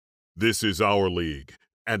This is our league,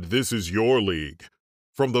 and this is your league.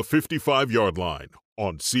 From the 55-yard line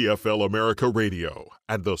on CFL America Radio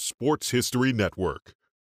and the Sports History Network.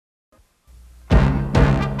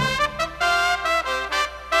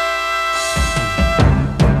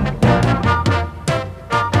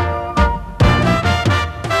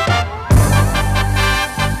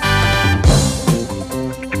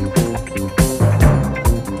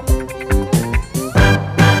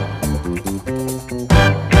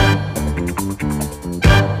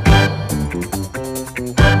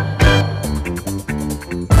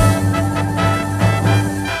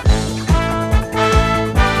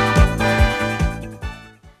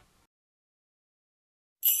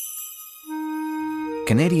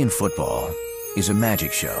 Canadian football is a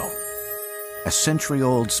magic show, a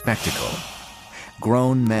century-old spectacle,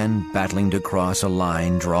 grown men battling to cross a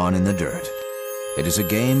line drawn in the dirt. It is a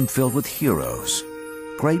game filled with heroes,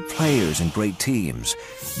 great players and great teams,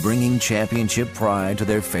 bringing championship pride to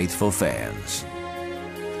their faithful fans.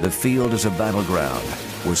 The field is a battleground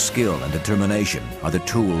where skill and determination are the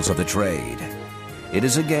tools of the trade. It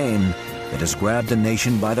is a game that has grabbed the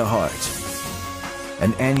nation by the heart.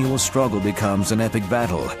 An annual struggle becomes an epic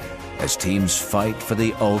battle as teams fight for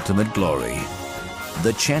the ultimate glory.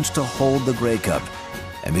 The chance to hold the Grey Cup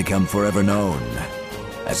and become forever known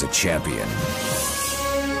as a champion.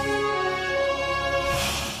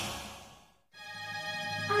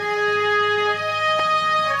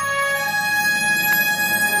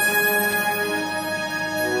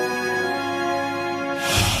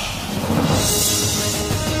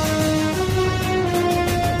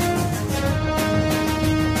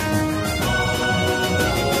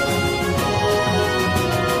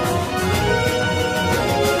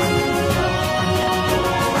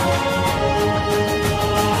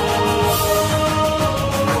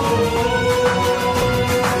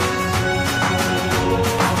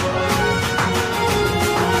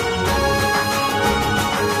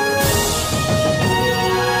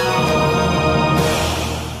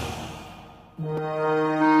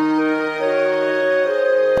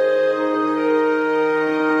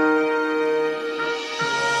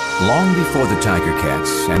 Long before the Tiger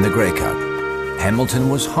Cats and the Grey Cup, Hamilton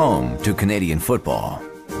was home to Canadian football.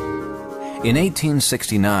 In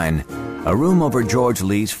 1869, a room over George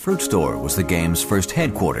Lee's fruit store was the game's first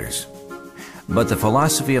headquarters. But the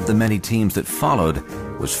philosophy of the many teams that followed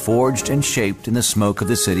was forged and shaped in the smoke of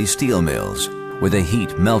the city's steel mills, where the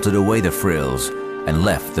heat melted away the frills and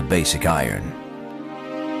left the basic iron.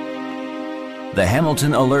 The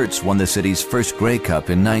Hamilton Alerts won the city's first Grey Cup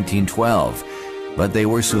in 1912, but they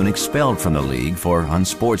were soon expelled from the league for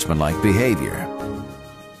unsportsmanlike behavior.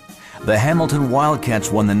 The Hamilton Wildcats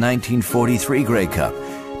won the 1943 Grey Cup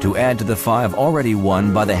to add to the 5 already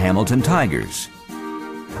won by the Hamilton Tigers.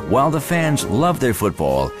 While the fans loved their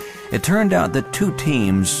football, it turned out that 2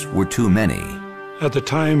 teams were too many. At the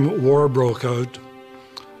time war broke out,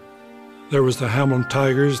 there was the Hamilton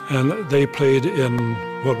Tigers, and they played in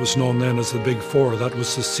what was known then as the Big Four. That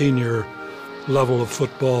was the senior level of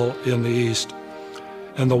football in the East.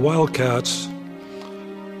 And the Wildcats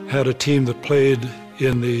had a team that played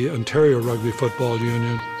in the Ontario Rugby Football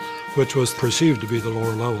Union, which was perceived to be the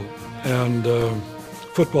lower level. And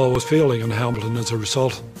football was failing in Hamilton as a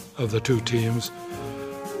result of the 2 teams.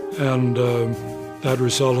 And that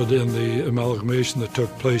resulted in the amalgamation that took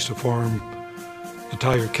place to form the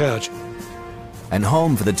Tiger Cats. And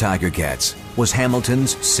home for the Tiger Cats was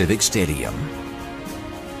Hamilton's Civic Stadium.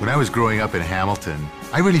 When I was growing up in Hamilton,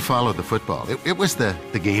 I really followed the football. It was the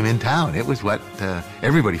game in town. It was what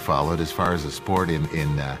everybody followed as far as the sport in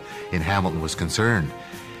Hamilton was concerned.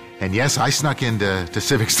 And yes, I snuck into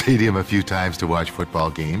Civic Stadium a few times to watch football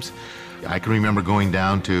games. I can remember going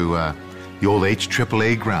down to the old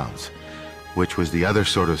HAAA grounds, which was the other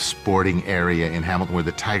sort of sporting area in Hamilton where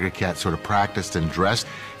the Tiger Cats sort of practiced and dressed.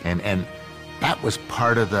 And that was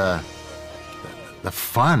part of the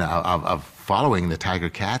fun of following the Tiger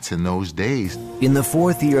Cats in those days. In the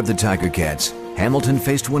 4th year of the Tiger Cats, Hamilton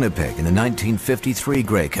faced Winnipeg in the 1953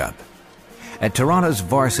 Grey Cup. At Toronto's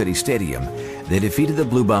Varsity Stadium, they defeated the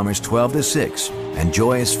Blue Bombers 12-6, and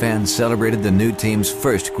joyous fans celebrated the new team's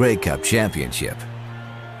first Grey Cup championship.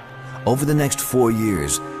 Over the next 4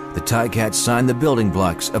 years, the Ticats signed the building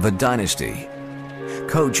blocks of a dynasty.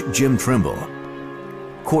 Coach Jim Trimble,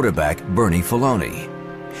 quarterback Bernie Filoni,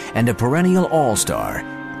 and a perennial all-star,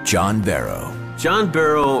 John Barrow. John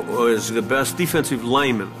Barrow was the best defensive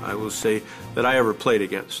lineman, I will say, that I ever played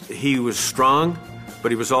against. He was strong,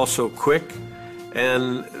 but he was also quick.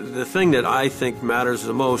 And the thing that I think matters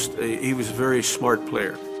the most, he was a very smart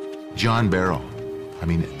player. John Barrow, I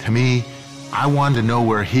mean, to me, I wanted to know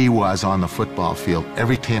where he was on the football field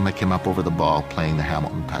every time I came up over the ball playing the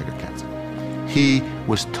Hamilton Tiger Cats. He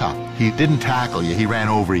was tough. He didn't tackle you, he ran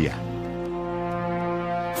over you.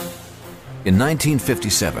 In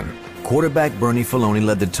 1957, quarterback Bernie Filoni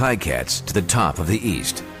led the Ticats to the top of the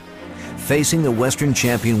East. Facing the Western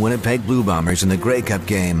champion Winnipeg Blue Bombers in the Grey Cup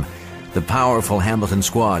game, the powerful Hamilton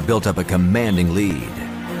squad built up a commanding lead.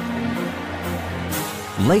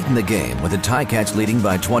 Late in the game, with the Ticats leading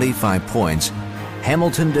by 25 points,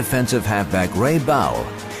 Hamilton defensive halfback Ray Bowell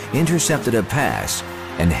intercepted a pass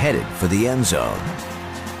and headed for the end zone.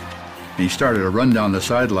 He started a run down the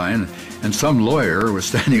sideline, and some lawyer was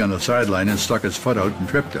standing on the sideline and stuck his foot out and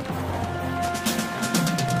tripped him.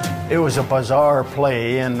 It was a bizarre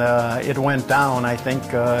play, and it went down, I think,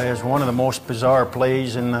 as one of the most bizarre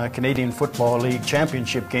plays in the Canadian Football League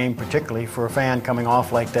championship game, particularly for a fan coming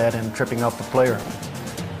off like that and tripping up a player.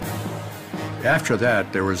 After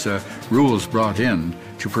that, there was rules brought in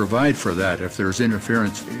to provide for that. If there's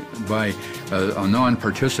interference by a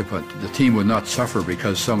non-participant, the team would not suffer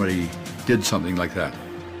because somebody did something like that.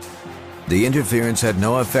 The interference had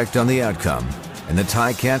no effect on the outcome, and the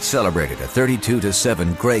Ticats celebrated a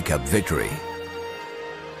 32-7 Grey Cup victory.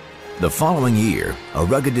 The following year, a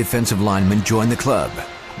rugged defensive lineman joined the club,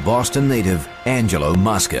 Boston native Angelo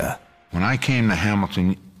Mosca. When I came to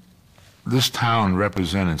Hamilton, this town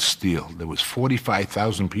represented steel. There was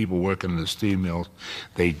 45,000 people working in the steel mills.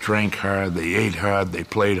 They drank hard, they ate hard, they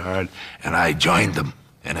played hard, and I joined them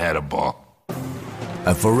and had a ball.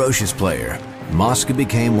 A ferocious player, Mosca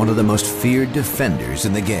became one of the most feared defenders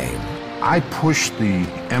in the game. I pushed the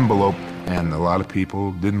envelope, and a lot of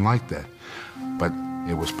people didn't like that. But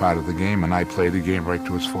it was part of the game, and I played the game right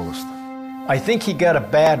to its fullest. I think he got a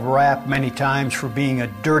bad rap many times for being a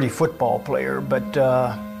dirty football player, but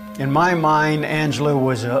in my mind, Angelo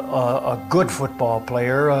was a good football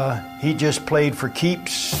player. He just played for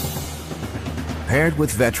keeps. Paired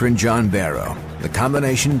with veteran John Barrow, the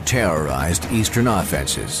combination terrorized Eastern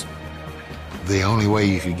offenses. The only way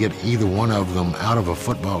you could get either one of them out of a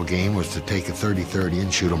football game was to take a 30-30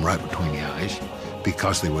 and shoot them right between the eyes,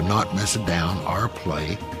 because they would not mess it down or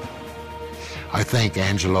play. I think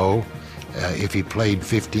Angelo, if he played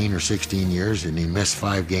 15 or 16 years and he missed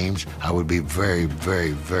 5 games, I would be very,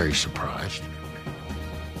 very, very surprised.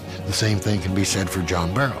 The same thing can be said for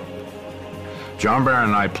John Barrow. John Barrow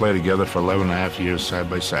and I played together for 11.5 years side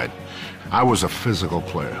by side. I was a physical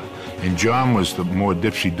player, and John was the more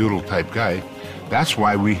dipsy-doodle type guy. That's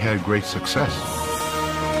why we had great success.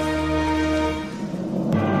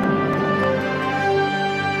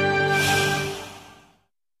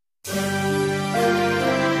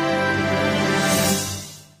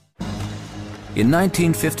 In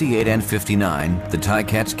 1958 and 59, the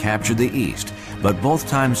Ticats captured the East, but both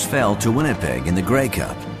times fell to Winnipeg in the Grey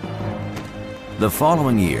Cup. The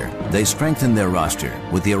following year, they strengthened their roster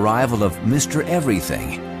with the arrival of Mr.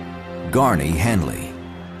 Everything, Garnie Henley.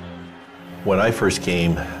 When I first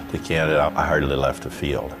came to Canada, I hardly left the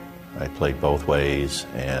field. I played both ways,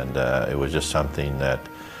 and it was just something that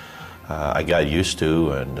I got used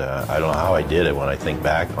to, and I don't know how I did it when I think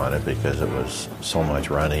back on it, because it was so much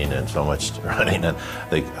running and so much running. And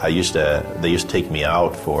they used to take me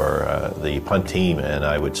out for the punt team, and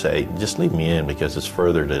I would say, just leave me in, because it's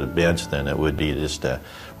further to the bench than it would be just to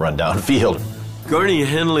run downfield. Garnie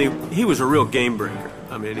Henley, he was a real game breaker.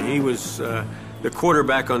 I mean, he was the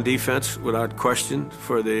quarterback on defense, without question,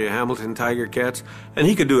 for the Hamilton Tiger Cats, and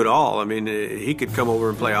he could do it all. I mean, he could come over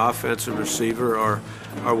and play offensive receiver or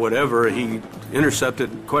whatever. He intercepted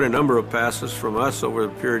quite a number of passes from us over a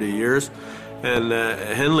period of years. And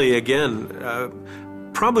Henley, again,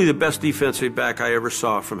 probably the best defensive back I ever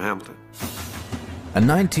saw from Hamilton. A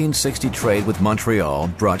 1960 trade with Montreal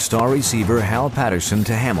brought star receiver Hal Patterson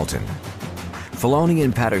to Hamilton. Filoni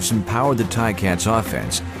and Patterson powered the Ticats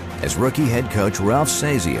offense as rookie head coach Ralph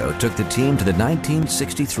Sazio took the team to the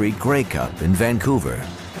 1963 Grey Cup in Vancouver.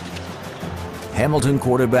 Hamilton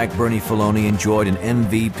quarterback Bernie Filoni enjoyed an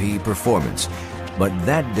MVP performance, but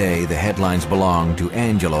that day the headlines belonged to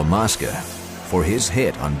Angelo Mosca for his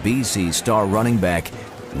hit on BC star running back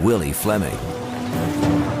Willie Fleming.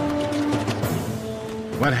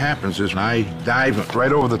 What happens is I dive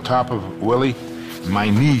right over the top of Willie,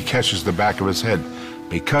 my knee catches the back of his head.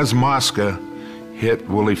 Because Mosca hit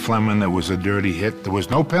Willie Fleming, it was a dirty hit. There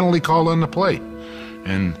was no penalty called on the play.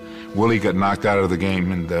 And Willie got knocked out of the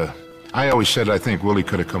game, and I always said I think Willie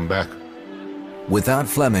could have come back. Without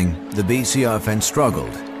Fleming, the BC offense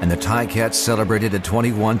struggled, and the Ticats celebrated a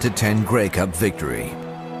 21-10 Grey Cup victory.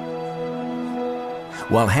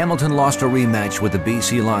 While Hamilton lost a rematch with the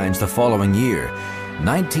BC Lions the following year,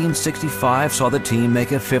 1965 saw the team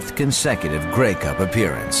make a 5th consecutive Grey Cup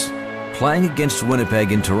appearance. Playing against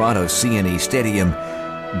Winnipeg in Toronto's CNE Stadium,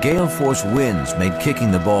 gale force winds made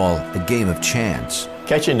kicking the ball a game of chance.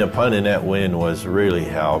 Catching the punt in that wind was really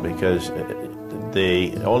hell because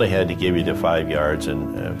they only had to give you the 5 yards,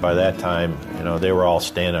 and by that time, you know, they were all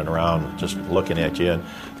standing around just looking at you, and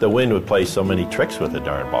the wind would play so many tricks with the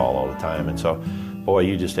darn ball all the time, and so, boy,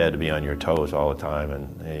 you just had to be on your toes all the time,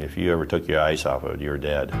 and if you ever took your eyes off of it, you were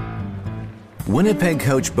dead. Winnipeg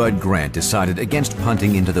coach Bud Grant decided against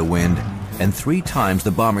punting into the wind, and 3 times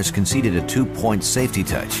the Bombers conceded a 2-point safety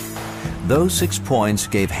touch. Those 6 points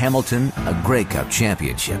gave Hamilton a Grey Cup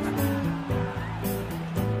championship.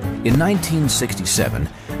 In 1967,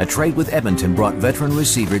 a trade with Edmonton brought veteran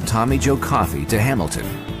receiver Tommy Joe Coffey to Hamilton.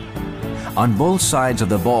 On both sides of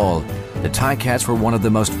the ball, the Ticats were one of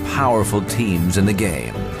the most powerful teams in the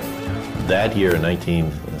game. That year,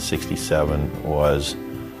 1967, was,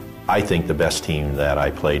 I think, the best team that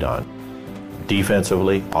I played on.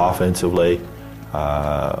 Defensively, offensively,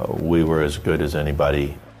 we were as good as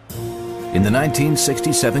anybody. In the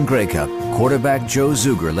 1967 Grey Cup, quarterback Joe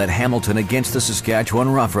Zuger led Hamilton against the Saskatchewan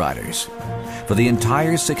Roughriders. For the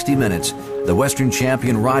entire 60 minutes, the Western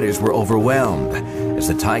champion Riders were overwhelmed as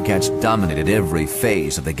the Ticats dominated every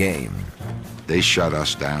phase of the game. They shut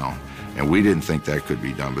us down, and we didn't think that could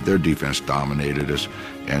be done, but their defense dominated us,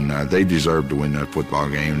 and they deserved to win that football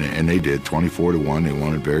game, and they did, 24-1. They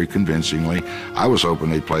won it very convincingly. I was hoping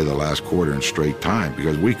they'd play the last quarter in straight time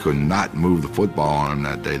because we could not move the football on them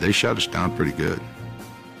that day. They shut us down pretty good.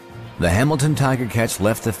 The Hamilton Tiger Cats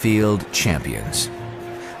left the field champions.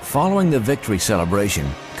 Following the victory celebration,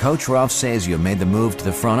 Coach Ralph Sazio made the move to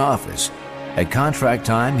the front office. At contract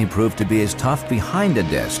time, he proved to be as tough behind a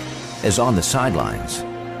desk as on the sidelines.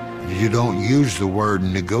 You don't use the word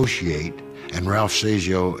negotiate and Ralph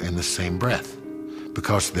Sazio in the same breath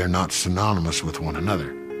because they're not synonymous with one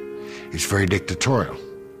another. It's very dictatorial.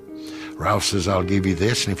 Ralph says, I'll give you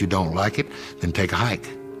this, and if you don't like it, then take a hike.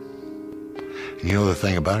 And you know the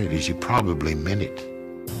thing about it is he probably meant it.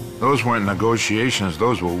 Those weren't negotiations,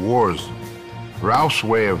 those were wars. Ralph's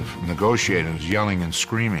way of negotiating was yelling and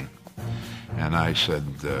screaming. And I said,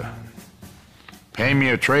 pay me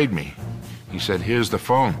or trade me. He said, here's the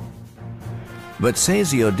phone. But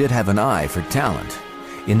Sazio did have an eye for talent.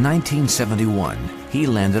 In 1971, he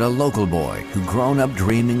landed a local boy who'd grown up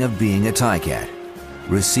dreaming of being a Ticat,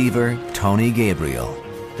 receiver Tony Gabriel.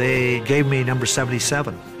 They gave me number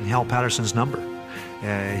 77, Hal Patterson's number.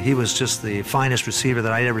 He was just the finest receiver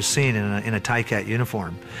that I'd ever seen in a Ticat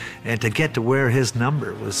uniform. And to get to wear his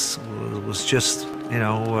number was just, you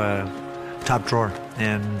know, top drawer.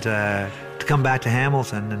 And to come back to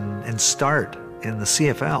Hamilton and start in the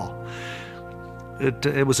CFL,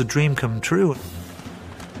 it was a dream come true.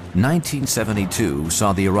 1972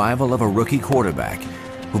 saw the arrival of a rookie quarterback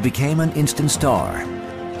who became an instant star,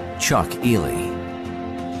 Chuck Ealey.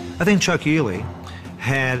 I think Chuck Ealey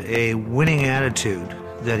had a winning attitude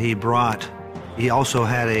that he brought. He also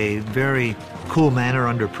had a very cool manner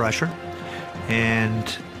under pressure,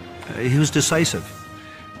 and he was decisive.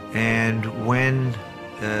 And when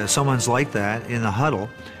someone's like that in the huddle,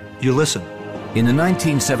 you listen. In the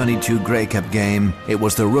 1972 Grey Cup game, it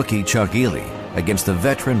was the rookie Chuck Ealey against the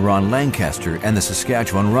veteran Ron Lancaster and the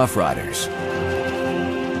Saskatchewan Roughriders.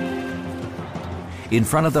 In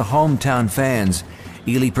front of the hometown fans,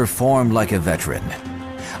 Ealey performed like a veteran.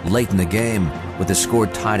 Late in the game, with the score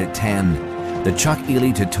tied at 10, the Chuck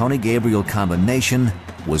Ealey to Tony Gabriel combination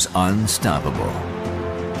was unstoppable.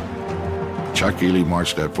 Chuck Ealey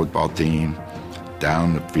marched that football team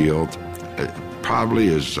down the field,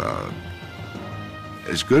 probably as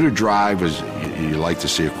good a drive as you like to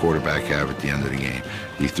see a quarterback have at the end of the game.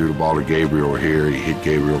 He threw the ball to Gabriel here, he hit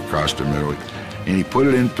Gabriel across the middle, and he put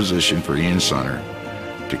it in position for Ian Sunner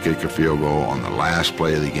to kick a field goal on the last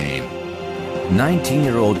play of the game.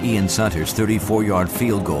 19-year-old Ian Sunter's 34-yard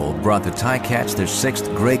field goal brought the Ticats their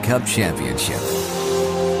 6th Grey Cup championship.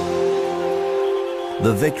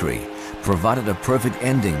 The victory provided a perfect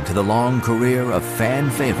ending to the long career of fan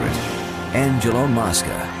favorite Angelo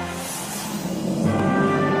Mosca.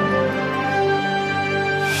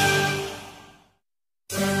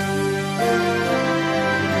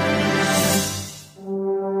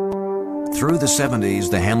 Through the 70s,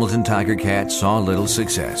 the Hamilton Tiger Cats saw little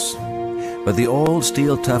success. But the old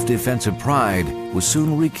steel-tough defensive pride was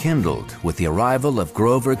soon rekindled with the arrival of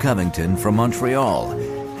Grover Covington from Montreal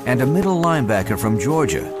and a middle linebacker from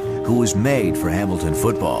Georgia who was made for Hamilton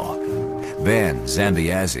football, Ben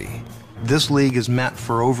Zambiazzi. This league is meant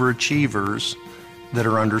for overachievers that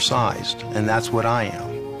are undersized, and that's what I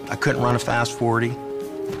am. I couldn't run a fast 40.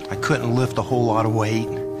 I couldn't lift a whole lot of weight,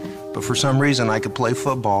 but for some reason I could play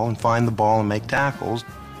football and find the ball and make tackles.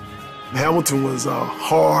 Hamilton was a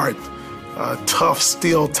hard, tough,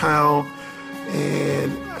 steel town,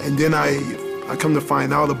 and then I come to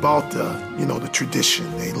find out about the tradition.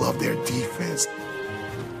 They love their defense.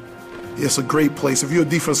 It's a great place. If you're a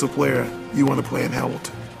defensive player, you want to play in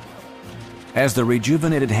Hamilton. As the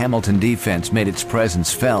rejuvenated Hamilton defense made its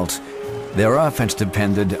presence felt, their offense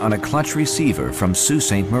depended on a clutch receiver from Sault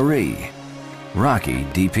Ste. Marie, Rocky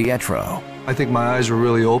DiPietro. I think my eyes were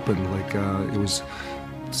really open. It was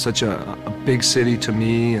such a big city to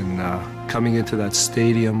me, and coming into that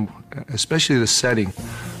stadium, especially the setting.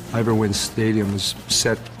 Ivor Wynne Stadium is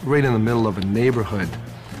set right in the middle of a neighborhood.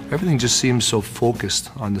 Everything just seems so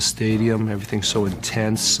focused on the stadium, everything's so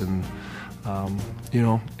intense, and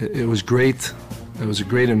it was great. It was a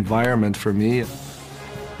great environment for me.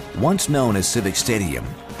 Once known as Civic Stadium,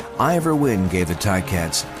 Ivor Wynne gave the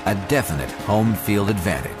Ticats a definite home field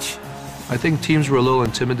advantage. I think teams were a little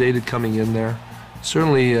intimidated coming in there.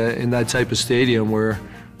 Certainly in that type of stadium where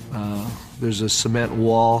there's a cement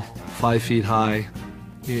wall 5 feet high,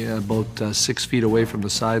 about 6 feet away from the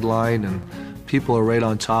sideline, and people are right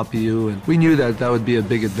on top of you, and we knew that would be a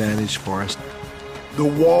big advantage for us. The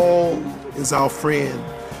wall is our friend.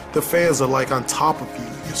 The fans are like on top of you.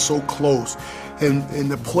 You're so close. And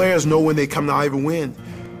the players know when they come to Ivor Wynne,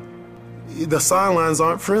 the sidelines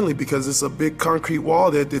aren't friendly because it's a big concrete wall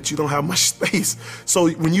that you don't have much space. So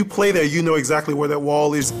when you play there, you know exactly where that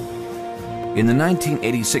wall is. In the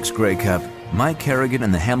 1986 Grey Cup, Mike Kerrigan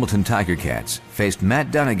and the Hamilton Tiger Cats faced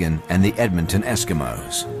Matt Dunnigan and the Edmonton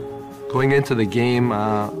Eskimos. Going into the game,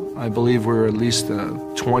 I believe we were at least a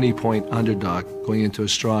 20-point underdog going into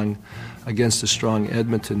against a strong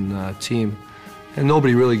Edmonton team. And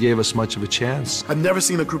nobody really gave us much of a chance. I've never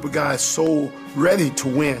seen a group of guys so ready to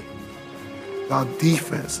win. Our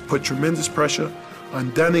defense put tremendous pressure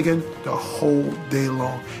on Dunnigan the whole day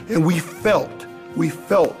long. And we felt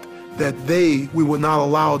that we would not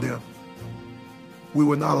allow them. We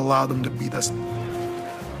would not allow them to beat us.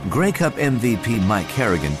 Grey Cup MVP Mike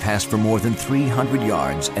Kerrigan passed for more than 300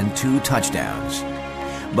 yards and 2 touchdowns.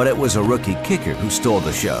 But it was a rookie kicker who stole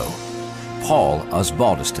the show, Paul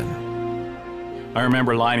Osbaldiston. I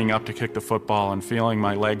remember lining up to kick the football and feeling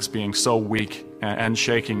my legs being so weak and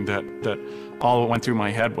shaking that all that went through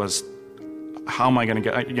my head was, how am I going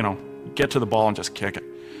to get to the ball and just kick it?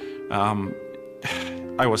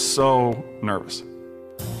 I was so nervous.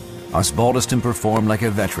 Osbaldiston performed like a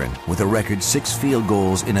veteran with a record 6 field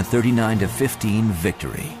goals in a 39-15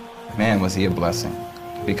 victory. Man, was he a blessing,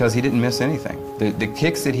 because he didn't miss anything. The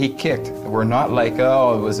kicks that he kicked were not like,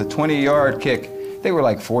 oh, it was a 20-yard kick. They were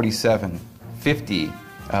like 47, 50,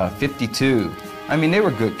 52. I mean, they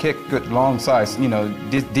were good long size,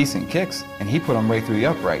 decent kicks, and he put them right through the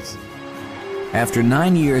uprights. After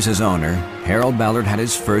 9 years as owner, Harold Ballard had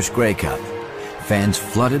his first Grey Cup. Fans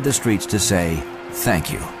flooded the streets to say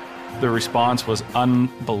thank you. The response was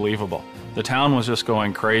unbelievable. The town was just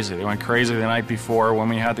going crazy. They went crazy the night before when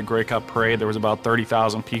we had the Grey Cup parade. There was about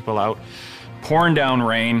 30,000 people out, pouring down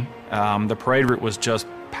rain. The parade route was just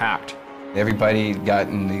packed. Everybody got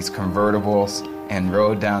in these convertibles and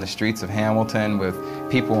rode down the streets of Hamilton with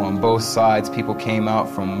people on both sides. People came out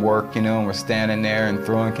from work, and were standing there and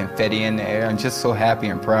throwing confetti in the air and just so happy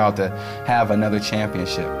and proud to have another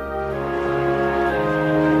championship.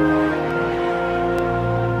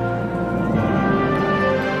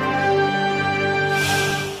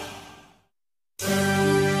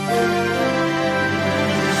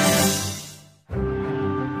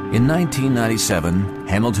 In 1997,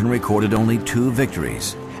 Hamilton recorded only 2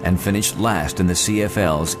 victories and finished last in the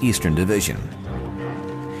CFL's Eastern Division.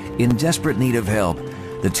 In desperate need of help,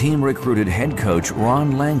 the team recruited head coach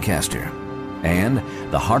Ron Lancaster and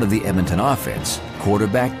the heart of the Edmonton offense,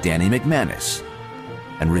 quarterback Danny McManus,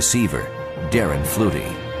 and receiver Darren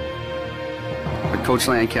Flutie. Coach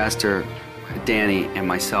Lancaster, Danny, and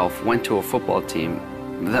myself went to a football team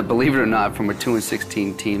that, believe it or not, from a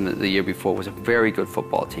 2-16 team the year before, was a very good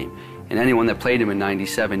football team. And anyone that played them in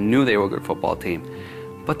 '97 knew they were a good football team.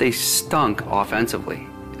 But they stunk offensively.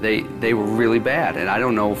 They were really bad, and I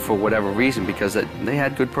don't know for whatever reason, because they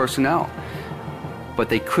had good personnel. But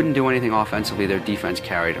they couldn't do anything offensively. Their defense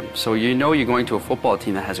carried them. So you're going to a football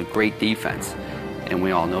team that has a great defense. And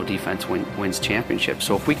we all know defense wins championships.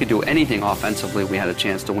 So if we could do anything offensively, we had a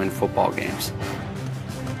chance to win football games.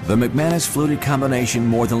 The McManus-Flutie combination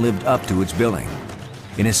more than lived up to its billing.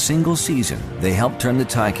 In a single season, they helped turn the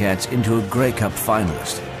Ticats into a Grey Cup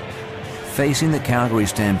finalist. Facing the Calgary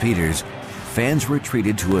Stampeders, fans were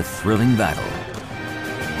treated to a thrilling battle.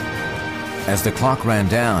 As the clock ran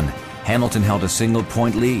down, Hamilton held a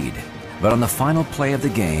single-point lead, but on the final play of the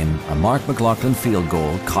game, a Mark McLaughlin field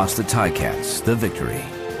goal cost the Ticats the victory.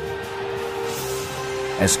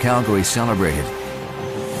 As Calgary celebrated,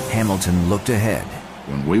 Hamilton looked ahead.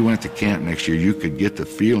 When we went to camp next year, you could get the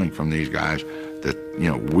feeling from these guys that,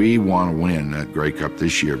 we want to win that Grey Cup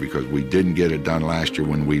this year because we didn't get it done last year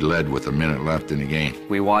when we led with a minute left in the game.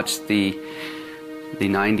 We watched the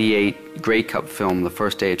 98 Grey Cup film the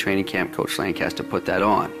first day of training camp. Coach Lancaster put that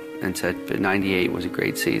on and said 98 was a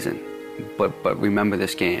great season. But remember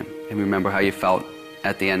this game, and remember how you felt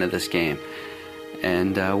at the end of this game.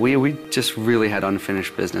 And we just really had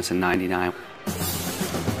unfinished business in 99.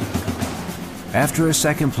 After a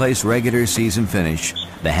second-place regular season finish,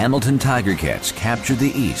 the Hamilton Tiger Cats captured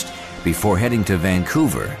the East before heading to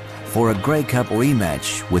Vancouver for a Grey Cup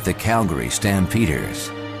rematch with the Calgary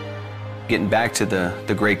Stampeders. Getting back to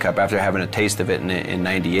the Grey Cup after having a taste of it in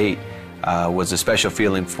 98 was a special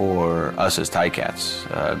feeling for us as Ticats.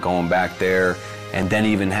 Going back there and then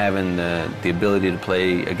even having the ability to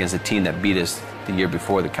play against a team that beat us the year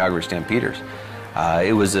before, the Calgary Stampeders.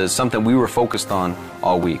 It was something we were focused on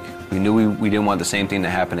all week. We knew we didn't want the same thing to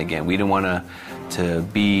happen again. We didn't want to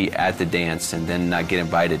be at the dance and then not get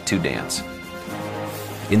invited to dance.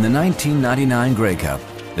 In the 1999 Grey Cup,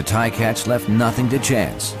 the Ticats left nothing to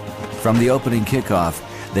chance. From the opening kickoff,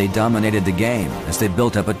 they dominated the game as they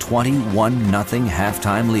built up a 21-0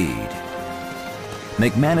 halftime lead.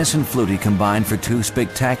 McManus and Flutie combined for 2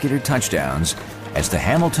 spectacular touchdowns as the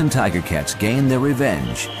Hamilton Tiger Cats gained their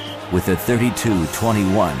revenge with a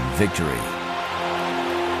 32-21 victory.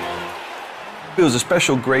 It was a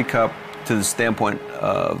special Grey Cup to the standpoint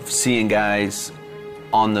of seeing guys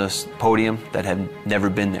on the podium that had never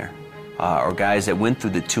been there, or guys that went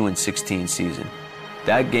through the 2-16 season.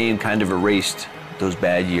 That game kind of erased those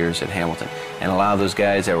bad years at Hamilton and allowed those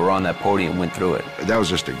guys that were on that podium went through it. That was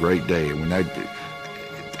just a great day.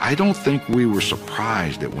 I don't think we were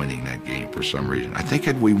surprised at winning that game for some reason. I think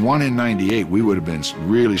had we won in 98, we would have been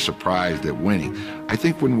really surprised at winning. I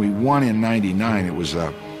think when we won in 99, it was,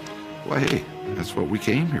 well, hey, that's what we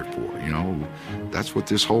came here for, That's what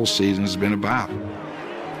this whole season has been about.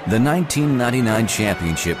 The 1999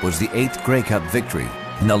 championship was the 8th Grey Cup victory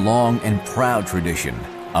in the long and proud tradition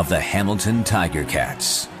of the Hamilton Tiger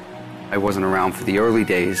Cats. I wasn't around for the early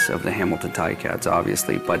days of the Hamilton Tiger Cats,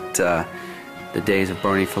 obviously, but the days of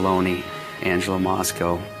Bernie Filoni, Angelo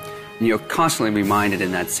Mosco. And you're constantly reminded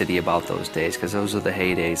in that city about those days because those are the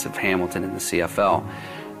heydays of Hamilton and the CFL.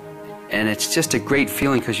 And it's just a great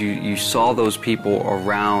feeling because you saw those people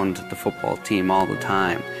around the football team all the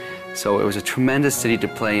time. So it was a tremendous city to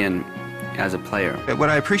play in as a player. What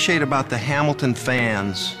I appreciate about the Hamilton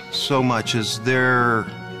fans so much is their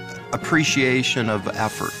appreciation of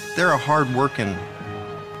effort. They're a hard-working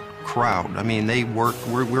crowd. I mean, they work.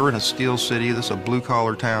 We're in a steel city. This is a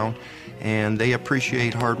blue-collar town, and they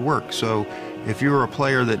appreciate hard work. So if you're a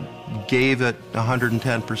player that gave it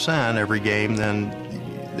 110% every game, then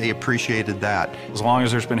they appreciated that. As long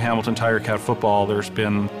as there's been Hamilton Tiger Cat football, there's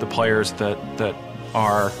been the players that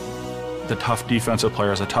are the tough defensive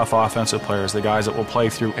players, the tough offensive players, the guys that will play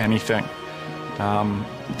through anything,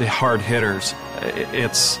 the hard hitters.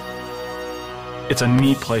 It's a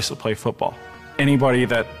neat place to play football. Anybody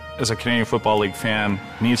that is a Canadian Football League fan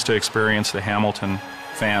needs to experience the Hamilton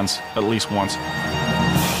fans at least once.